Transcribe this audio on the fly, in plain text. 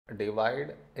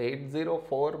divide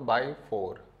 804 by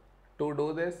 4. To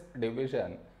do this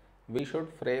division, we should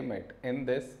frame it in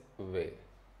this way.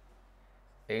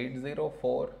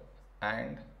 804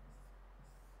 and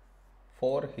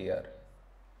 4 here.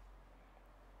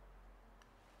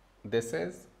 This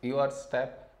is your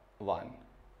step 1.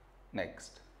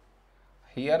 Next,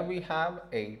 here we have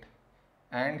 8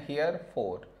 and here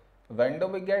 4. When do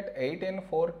we get 8 in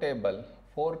 4 table?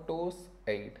 4 2's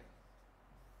 8.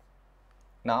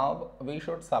 Now we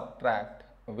should subtract,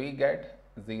 we get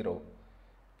 0.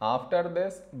 After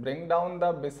this, bring down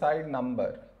the beside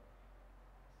number.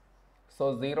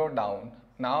 So 0 down.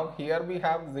 Now here we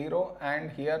have 0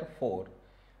 and here 4.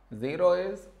 0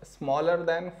 is smaller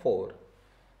than 4.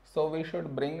 So we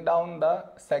should bring down the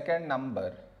second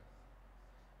number.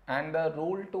 And the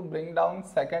rule to bring down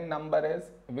second number is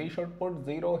we should put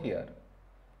 0 here.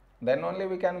 Then only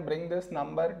we can bring this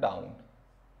number down.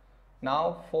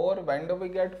 Now 4, when do we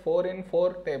get 4 in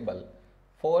 4 table?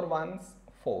 4 1's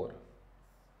 4.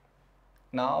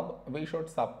 Now we should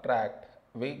subtract,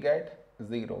 we get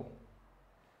 0.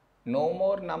 No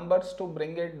more numbers to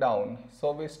bring it down,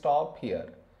 so we stop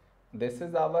here. This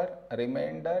is our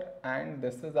remainder and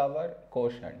this is our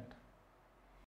quotient.